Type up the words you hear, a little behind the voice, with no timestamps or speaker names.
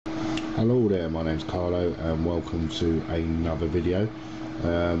Hello there, my name's Carlo and welcome to another video.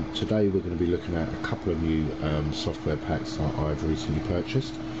 Today we're going to be looking at a couple of new software packs that I've recently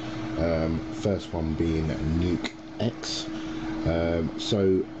purchased. First one being Nuke X.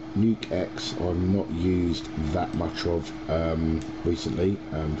 So Nuke X I've not used that much of recently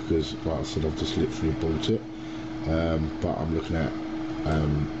because, like I said, I've just literally bought it, but I'm looking at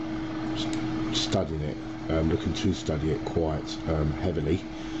studying it, looking to study it quite heavily.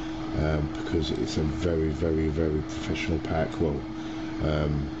 Because it's a very professional pack. Well,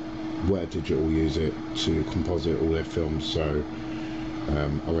 Weta Digital use it to composite all their films, so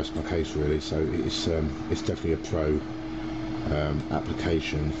I rest my case really. So it's definitely a pro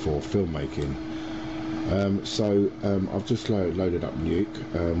application for filmmaking. I've just loaded up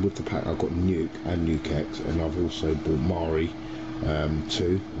Nuke. With the pack I've got Nuke and Nuke X, and I've also bought Mari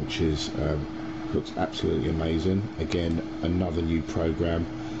 2, which is looks absolutely amazing. Again, another new program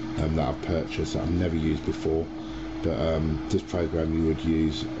that I've purchased that I've never used before, but this program you would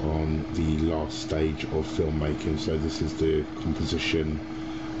use on the last stage of filmmaking. So this is the composition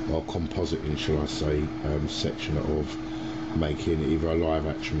or compositing, shall I say, section of making either a live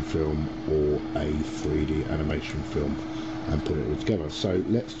action film or a 3D animation film and put it all together. So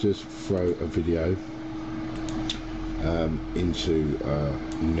let's just throw a video into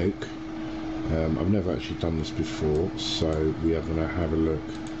Nuke. I've never actually done this before, so we are going to have a look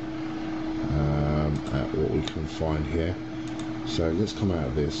at what we can find here. So let's come out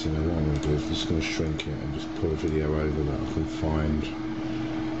of this, and what I'm going to do is just going to shrink it and just pull a video over that I can find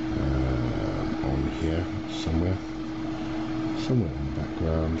on here somewhere in the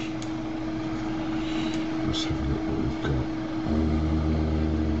background. Let's have a look what we've got.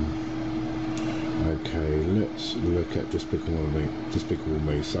 Okay, let's look at Despicable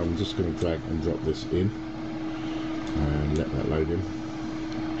Me. So I'm just going to drag and drop this in and let that load in.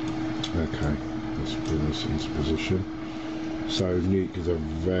 Okay, let's bring this into position. So Nuke is a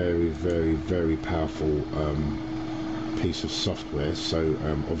very powerful piece of software. So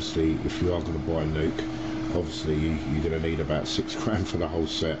obviously, if you are going to buy a Nuke, obviously you're going to need about £6 for the whole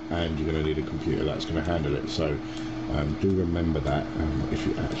set, and you're going to need a computer that's going to handle it. So do remember that if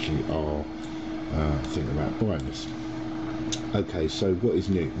you actually are thinking about buying this. Okay, so what is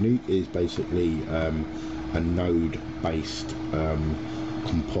Nuke? Nuke is basically a node-based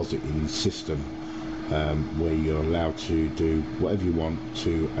compositing system where you're allowed to do whatever you want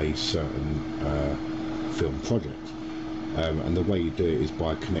to a certain film project, and the way you do it is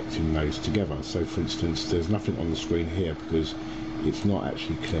by connecting nodes together. So for instance, there's nothing on the screen here because it's not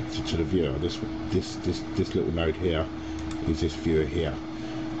actually connected to the viewer. This little node here is this viewer here,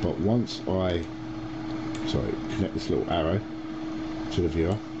 but once I connect this little arrow to the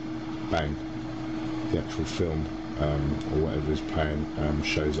viewer, bang, the actual film or whatever is playing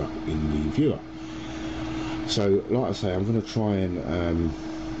shows up in the viewer. So like I say, I'm going to try and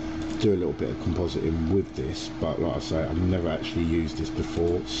do a little bit of compositing with this, but like I say, I've never actually used this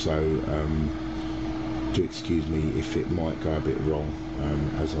before, so do excuse me if it might go a bit wrong.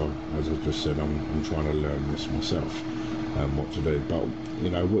 As I've just said, I'm trying to learn this myself, what to do. But you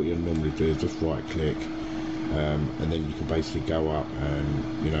know what you normally do is just right click, and then you can basically go up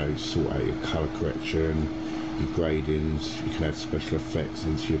and, you know, sort out your color correction, your gradings. You can add special effects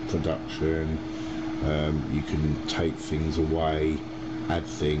into your production. You can take things away, add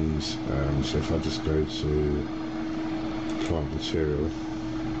things. So if I just go to plant material,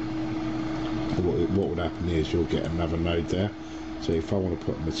 what would happen is you'll get another node there. So if I want to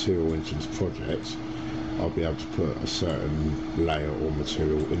put material into this project, I'll be able to put a certain layer or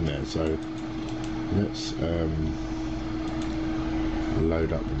material in there. So let's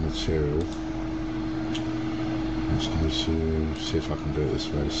load up the material. I'm just going to see if I can do it this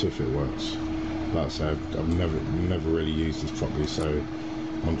way, see if it works. Like I said, I've never really used this properly, so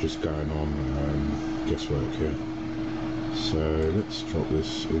I'm just going on guesswork here. So let's drop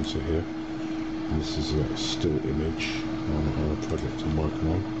this into here. And this is a still image on a project I'm working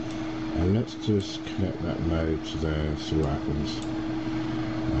on. And let's just connect that node to there, see what happens.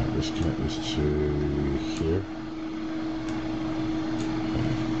 Let's connect this to here.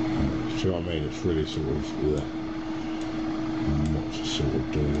 See what I mean? It's really sort of what to sort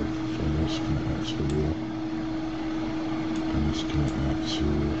of do. So let's connect that to the wall, and let's connect that to.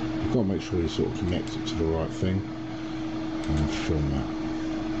 You've got to make sure you sort of connect it to the right thing and film that.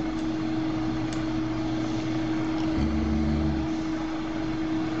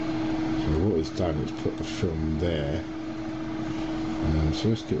 So what it's done is put the film there. So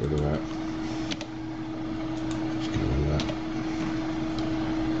let's get rid of that.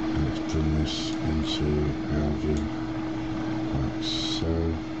 And let's bring this into our view like so.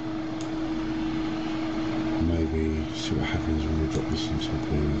 maybe see what happens when we drop this on top of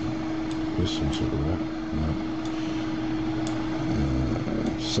this, on top of that.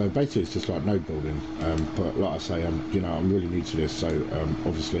 So basically it's just like node building, but like I say, I'm really new to this, so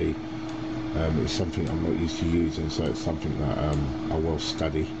obviously it's something I'm not used to using, so it's something that I will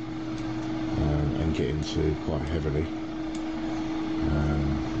study and get into quite heavily.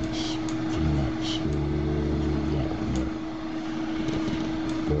 Let's bring that to that one there.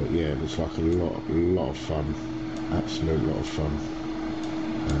 But yeah, it looks like a lot of fun, absolute lot of fun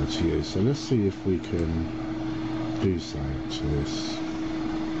to use. So let's see if we can do something to this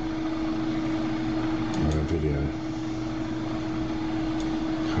video.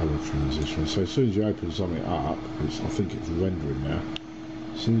 Color transition. So as soon as you open something up, I think it's rendering now.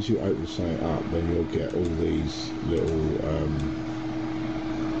 As soon as you open something up, then you'll get all these little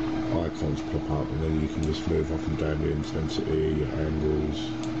icons pop up, and then you can just move up and down your intensity, your angles,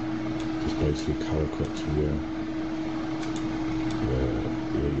 just basically color correct to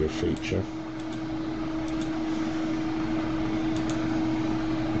your feature.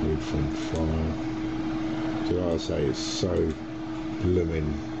 Read from file. So like I say, it's so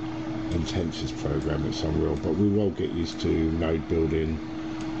blooming intense, this program, it's unreal, but we will get used to node building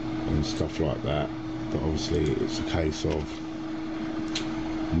and stuff like that. But obviously it's a case of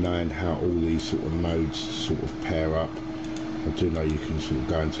knowing how all these sort of nodes sort of pair up. I do know you can sort of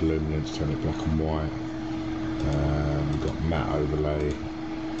go into luminance, turn it black and white. You've got matte overlay,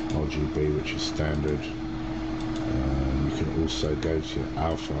 RGB, which is standard. You can also go to your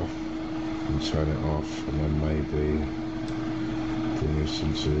alpha and turn it off, and then maybe bring this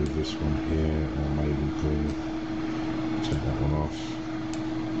into this one here, or maybe take that one off.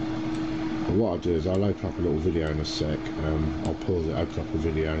 But what I'll do is I'll open up a little video in a sec. I'll pause it, open up a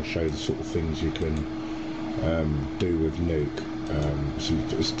video and show the sort of things you can do with Nuke. So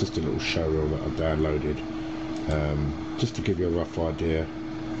it's just a little show reel that I've downloaded, just to give you a rough idea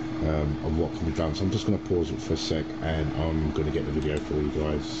of what can be done. So I'm just going to pause it for a sec, and I'm going to get the video for you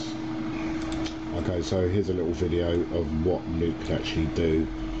guys. Okay, so here's a little video of what Nuke can actually do,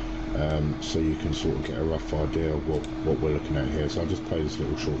 so you can sort of get a rough idea of what we're looking at here. So I'll just play this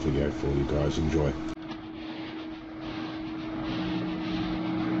little short video for you guys. Enjoy.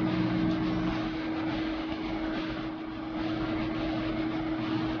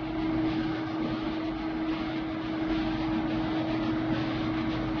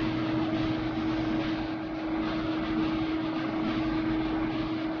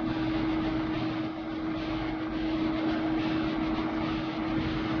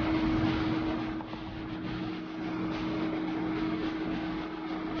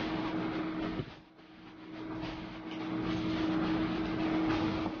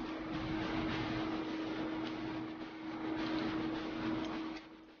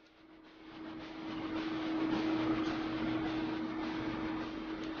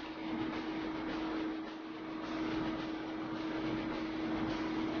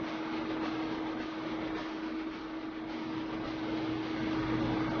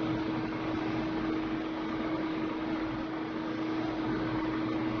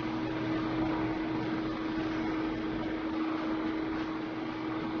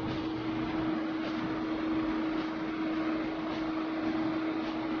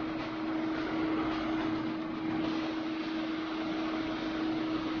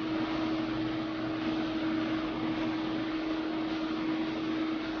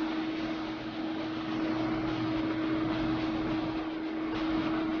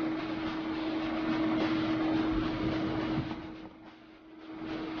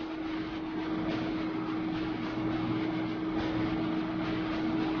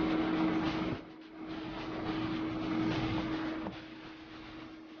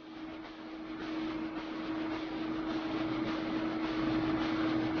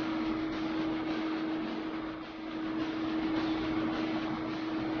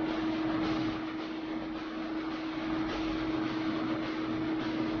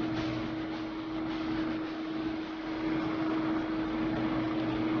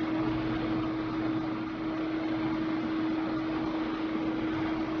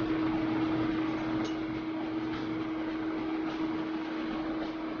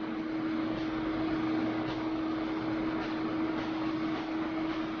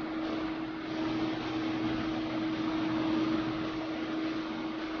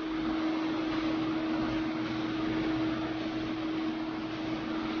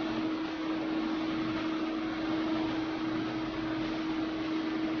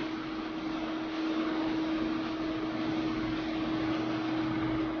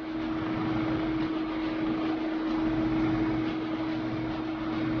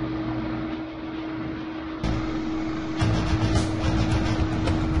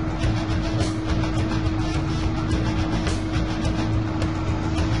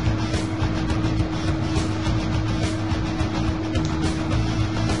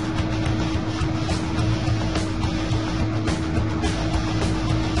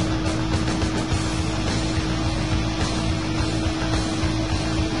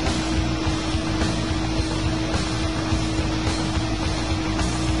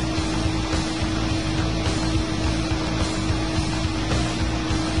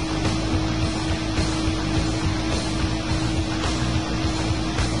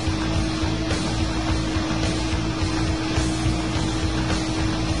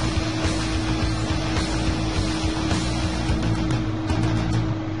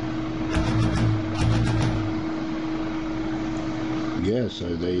 yeah,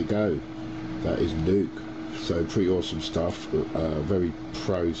 so there you go, that is Nuke. So pretty awesome stuff, very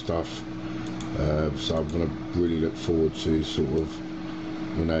pro stuff. So I'm going to really look forward to sort of,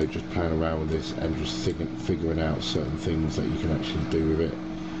 you know, just playing around with this and just figuring out certain things that you can actually do with it,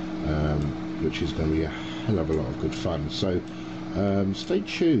 which is going to be a hell of a lot of good fun. So stay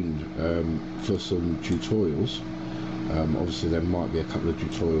tuned for some tutorials. Obviously there might be a couple of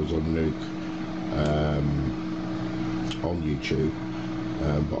tutorials on Nuke on YouTube,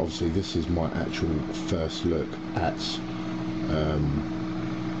 but obviously this is my actual first look at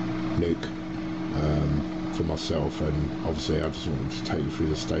Nuke for myself, and obviously I just wanted to take you through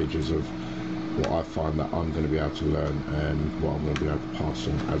the stages of what I find that I'm going to be able to learn and what I'm going to be able to pass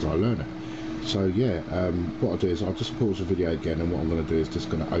on as I learn it. So yeah, what I'll do is I'll just pause the video again, and what I'm going to do is just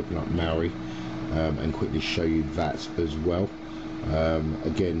going to open up Maori and quickly show you that as well.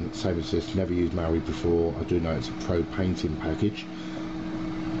 Again, same as this, never used Maori before. I do know it's a pro painting package,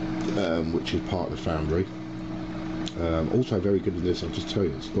 which is part of the foundry. Also very good in this, I'll just tell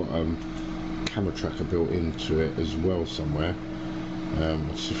you, it's got camera tracker built into it as well somewhere.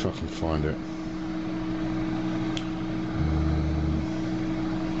 Let's see if I can find it.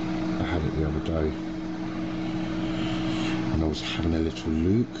 I had it the other day and I was having a little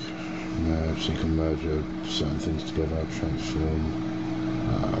look. So you can merge certain things together, transform.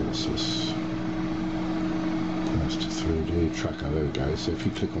 What's this? That's to 3D tracker. There we go. So if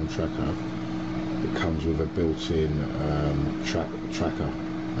you click on tracker, it comes with a built-in tracker.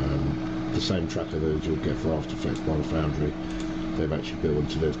 The same tracker that you'll get for After Effects by the Foundry. They've actually built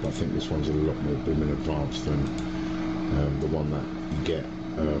into this, but I think this one's a lot more blooming advanced than the one that you get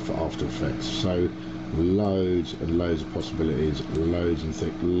for After Effects. So loads and loads of possibilities, loads of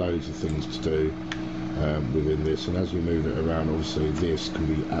things to do within this, and as you move it around, obviously this can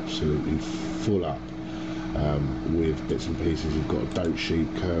be absolutely full up with bits and pieces. You've got a dope sheet,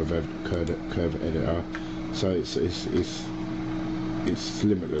 curve editor, so it's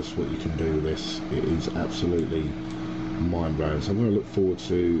limitless what you can do with this. It is absolutely mind-blowing. So I'm going to look forward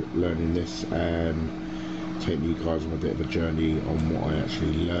to learning this and taking you guys on a bit of a journey on what I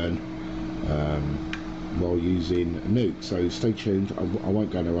actually learn while using Nuke. So stay tuned. I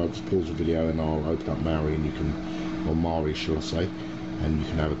won't go anywhere. I'll just pause the video and I'll open up Maori, and you can, or Mari shall I say, and you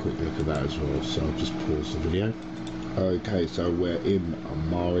can have a quick look at that as well. So I'll just pause the video. Okay, so we're in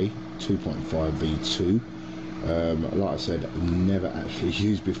Mari 2.5 v2. Like I said, never actually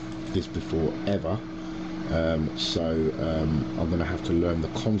used this before ever. So I'm going to have to learn the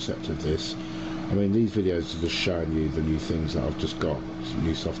concept of this. I mean, these videos are just showing you the new things that I've just got,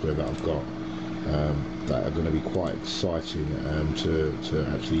 new software that I've got, that are going to be quite exciting to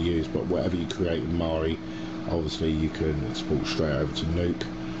actually use. But whatever you create in Mari, obviously you can export straight over to Nuke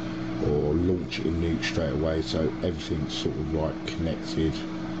or launch it in Nuke straight away, so everything's sort of like connected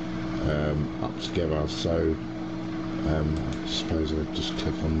up together. So I suppose I'll just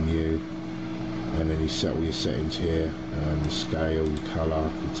click on New, and then you set all your settings here, the scale, the colour,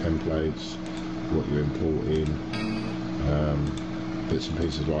 the templates, what you're importing, bits and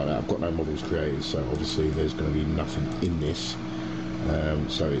pieces like that. I've got no models created, so obviously there's going to be nothing in this,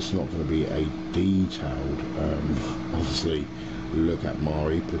 so it's not going to be a detailed obviously look at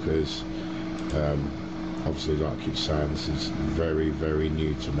Mari, because obviously, like I keep saying, this is very, very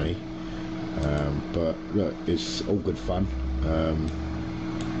new to me, but look, it's all good fun,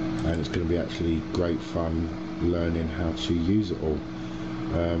 and it's going to be actually great fun learning how to use it all.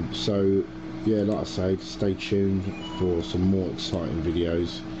 So yeah, like I say, stay tuned for some more exciting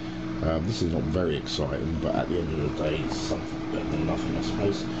videos. This is not very exciting, but at the end of the day, it's something better than nothing, I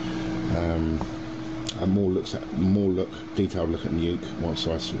suppose. And more detailed look at Nuke once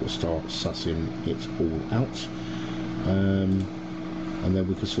I sort of start sussing it all out, and then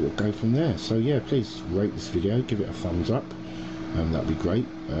we can sort of go from there. So yeah, please rate this video, give it a thumbs up, that'd be great,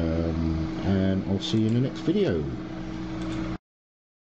 and I'll see you in the next video.